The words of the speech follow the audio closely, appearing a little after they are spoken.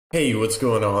Hey, what's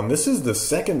going on? This is the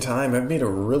second time I've made a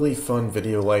really fun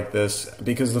video like this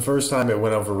because the first time it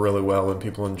went over really well and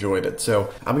people enjoyed it.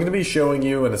 So I'm going to be showing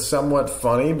you in a somewhat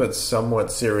funny but somewhat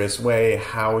serious way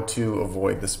how to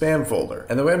avoid the spam folder.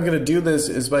 And the way I'm going to do this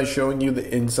is by showing you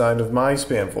the inside of my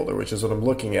spam folder, which is what I'm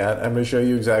looking at. I'm going to show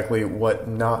you exactly what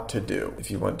not to do if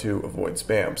you want to avoid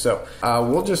spam. So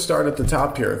we'll just start at the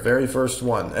top here, very first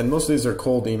one. And most of these are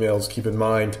cold emails, keep in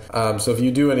mind. So if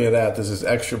you do any of that, this is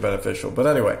extra beneficial. But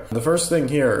anyway, the first thing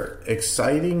here,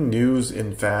 exciting news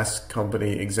in Fast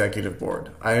Company Executive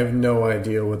Board. I have no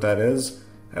idea what that is.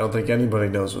 I don't think anybody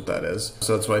knows what that is.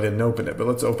 So that's why I didn't open it, but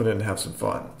let's open it and have some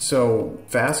fun. So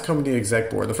Fast Company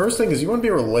Exec Board. The first thing is you want to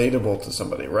be relatable to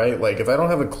somebody, right? Like if I don't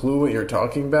have a clue what you're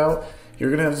talking about, you're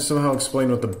going to have to somehow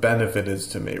explain what the benefit is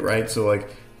to me, right? So like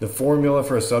the formula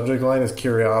for a subject line is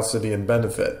curiosity and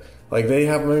benefit. Like they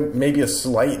have maybe a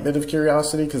slight bit of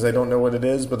curiosity because I don't know what it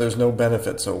is, but there's no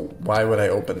benefit, so why would I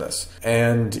open this?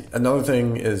 And another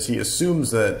thing is he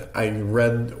assumes that I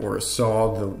read or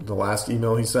saw the last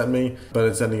email he sent me, but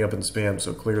it's ending up in spam,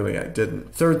 so clearly I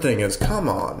didn't. Third thing is, come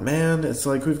on, man. It's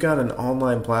like we've got an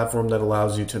online platform that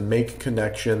allows you to make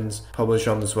connections, publish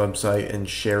on this website, and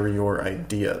share your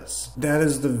ideas. That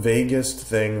is the vaguest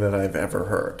thing that I've ever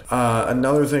heard.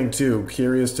 Another thing too,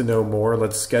 curious to know more,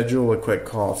 let's schedule a quick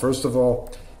call. First of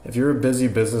all, if you're a busy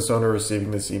business owner receiving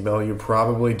this email, you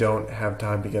probably don't have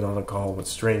time to get on a call with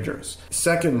strangers.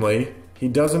 Secondly, he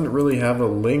doesn't really have a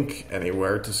link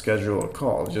anywhere to schedule a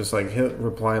call. Just like hit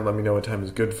reply and let me know what time is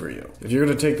good for you. If you're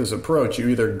going to take this approach, you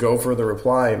either go for the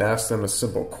reply and ask them a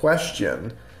simple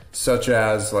question, such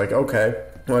as like, okay,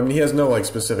 well, I mean, he has no like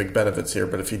specific benefits here,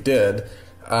 but if he did,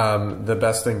 the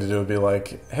best thing to do would be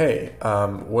like, hey,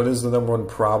 what is the number one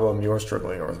problem you're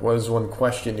struggling with? What is one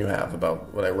question you have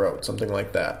about what I wrote? Something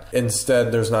like that.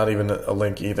 Instead, there's not even a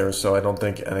link either, so I don't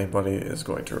think anybody is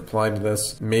going to reply to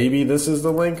this. Maybe this is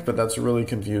the link, but that's really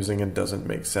confusing and doesn't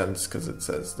make sense because it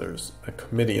says there's a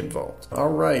committee involved. All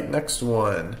right, next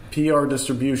one. PR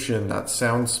distribution, not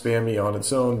sound spammy on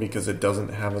its own because it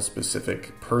doesn't have a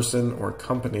specific person or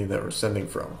company that we're sending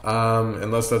from.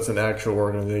 Unless that's an actual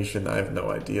organization, I have no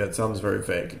idea. It sounds very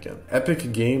vague again.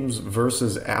 Epic Games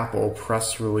versus Apple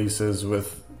press releases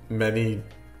with many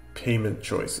payment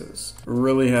choices.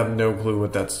 Really have no clue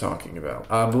what that's talking about.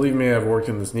 Believe me, I've worked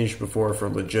in this niche before for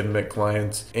legitimate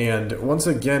clients. And once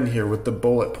again here with the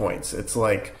bullet points, it's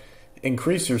like,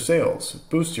 increase your sales,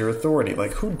 boost your authority.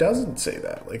 Like who doesn't say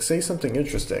that? Like say something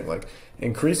interesting, like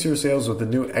increase your sales with the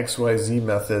new XYZ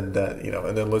method that, you know,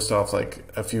 and then list off like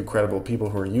a few credible people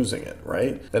who are using it,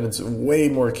 right? Then it's way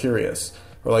more curious.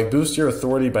 Or like boost your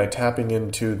authority by tapping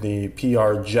into the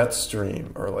PR jet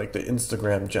stream or like the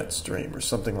Instagram jet stream or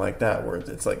something like that, where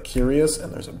it's like curious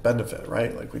and there's a benefit,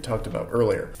 right? Like we talked about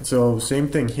earlier. So same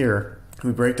thing here.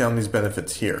 We break down these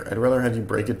benefits here. I'd rather have you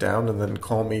break it down and then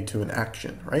call me to an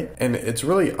action, right? And it's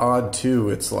really odd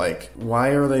too. It's like, why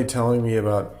are they telling me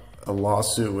about a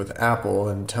lawsuit with Apple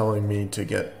and telling me to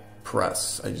get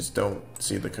press? I just don't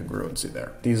see the congruency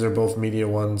there. These are both media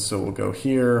ones, so we'll go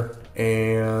here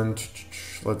and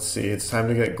let's see, it's time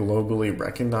to get globally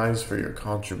recognized for your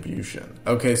contribution.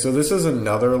 Okay, so this is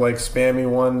another like spammy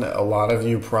one. A lot of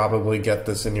you probably get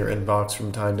this in your inbox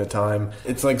from time to time.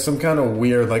 It's like some kind of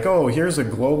weird, like, oh, here's a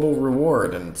global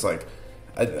reward. And it's like,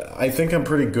 I think I'm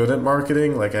pretty good at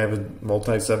marketing. Like I have a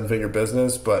multi-seven-figure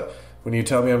business, but when you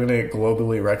tell me I'm going to get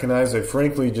globally recognized, I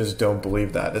frankly just don't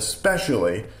believe that,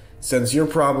 especially since you're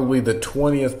probably the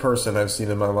 20th person I've seen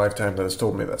in my lifetime that has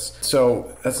told me this.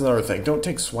 So that's another thing. Don't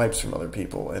take swipes from other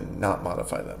people and not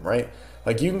modify them, right?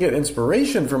 Like you can get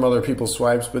inspiration from other people's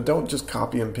swipes, but don't just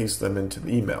copy and paste them into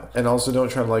the email. And also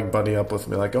don't try to like buddy up with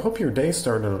me like, I hope your day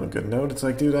started on a good note. It's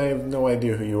like, dude, I have no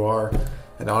idea who you are.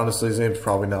 And honestly, his name's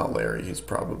probably not Larry. He's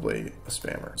probably a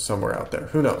spammer somewhere out there.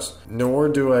 Who knows? Nor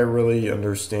do I really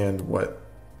understand what,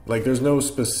 like there's no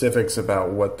specifics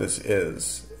about what this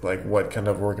is. Like what kind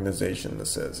of organization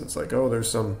this is. It's like, oh,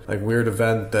 there's some like weird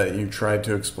event that you tried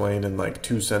to explain in like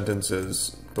 2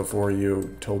 sentences before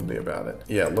you told me about it.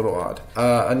 Yeah, a little odd.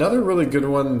 Another really good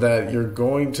one that you're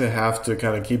going to have to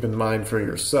kind of keep in mind for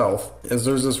yourself is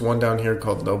there's this one down here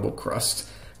called Noble Crust.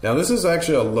 Now this is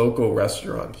actually a local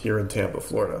restaurant here in Tampa,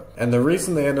 Florida. And the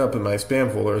reason they end up in my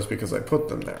spam folder is because I put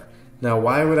them there. Now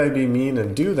why would I be mean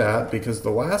and do that? Because the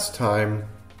last time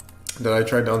that I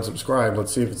tried to unsubscribe,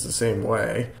 let's see if it's the same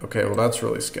way. Okay, well that's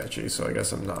really sketchy, so I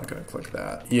guess I'm not gonna click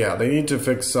that. Yeah, they need to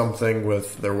fix something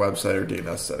with their website or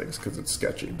DNS settings because it's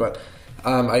sketchy. But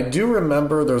I do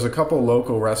remember there's a couple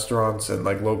local restaurants and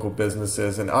like local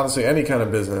businesses, and honestly any kind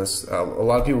of business, a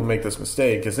lot of people make this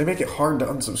mistake is they make it hard to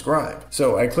unsubscribe.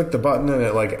 So I click the button and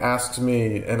it like asks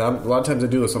me, and a lot of times I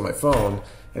do this on my phone,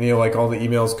 and like all the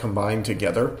emails combined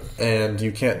together, and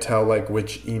you can't tell like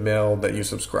which email that you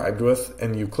subscribed with,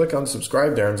 and you click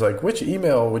unsubscribe there and it's like, which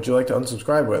email would you like to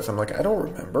unsubscribe with? I'm like, I don't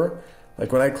remember.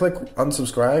 Like when I click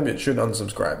unsubscribe, it should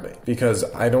unsubscribe me because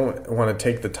I don't want to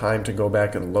take the time to go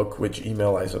back and look which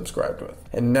email I subscribed with.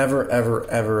 And never, ever,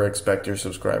 ever expect your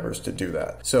subscribers to do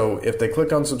that. So if they click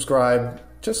unsubscribe,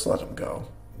 just let them go.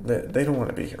 They don't want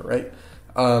to be here, right?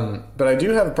 But I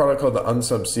do have a product called the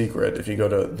Unsub Secret. If you go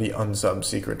to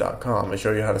theunsubsecret.com, I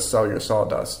show you how to sell your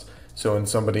sawdust. So when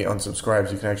somebody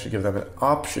unsubscribes, you can actually give them an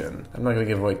option. I'm not going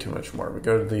to give away too much more, but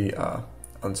go to the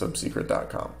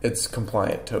unsubsecret.com. It's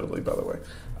compliant totally, by the way.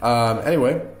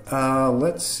 Anyway,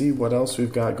 let's see what else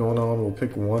we've got going on. We'll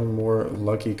pick one more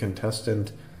lucky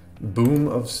contestant. Boom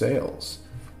of sales.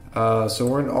 So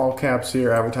we're in all caps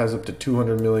here. Advertise up to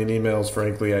 200 million emails.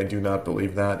 Frankly, I do not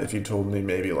believe that. If you told me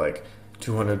maybe like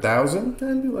 200,000,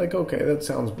 I'd be like, okay, that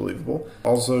sounds believable.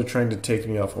 Also trying to take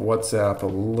me off of WhatsApp, a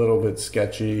little bit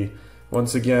sketchy.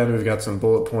 Once again, we've got some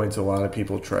bullet points. A lot of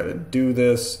people try to do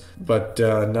this, but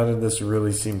none of this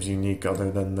really seems unique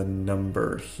other than the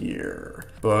number here.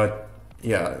 But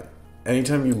yeah,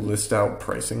 anytime you list out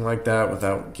pricing like that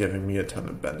without giving me a ton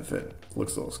of benefit,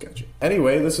 looks a little sketchy.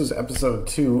 Anyway, this is episode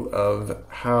 2 of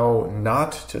how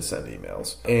not to send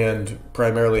emails and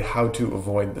primarily how to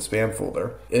avoid the spam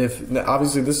folder.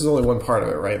 Obviously this is only one part of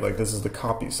it, right? Like this is the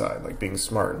copy side, like being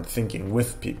smart and thinking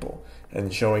with people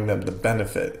and showing them the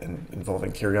benefit and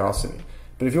involving curiosity.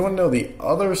 But if you want to know the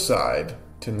other side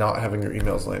to not having your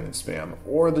emails land in spam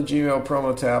or the Gmail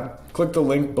promo tab, click the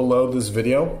link below this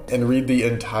video and read the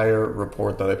entire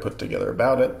report that I put together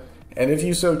about it. And if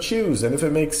you so choose, and if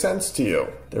it makes sense to you,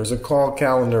 there's a call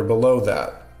calendar below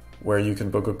that where you can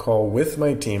book a call with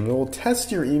my team that will test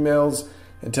your emails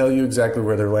and tell you exactly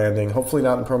where they're landing. Hopefully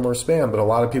not in promo or spam, but a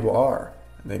lot of people are,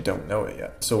 and they don't know it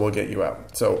yet. So we'll get you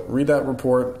out. So read that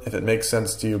report. If it makes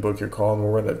sense to you, book your call, and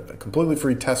we'll run a completely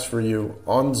free test for you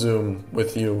on Zoom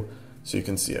with you so you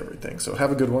can see everything. So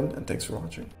have a good one, and thanks for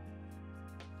watching.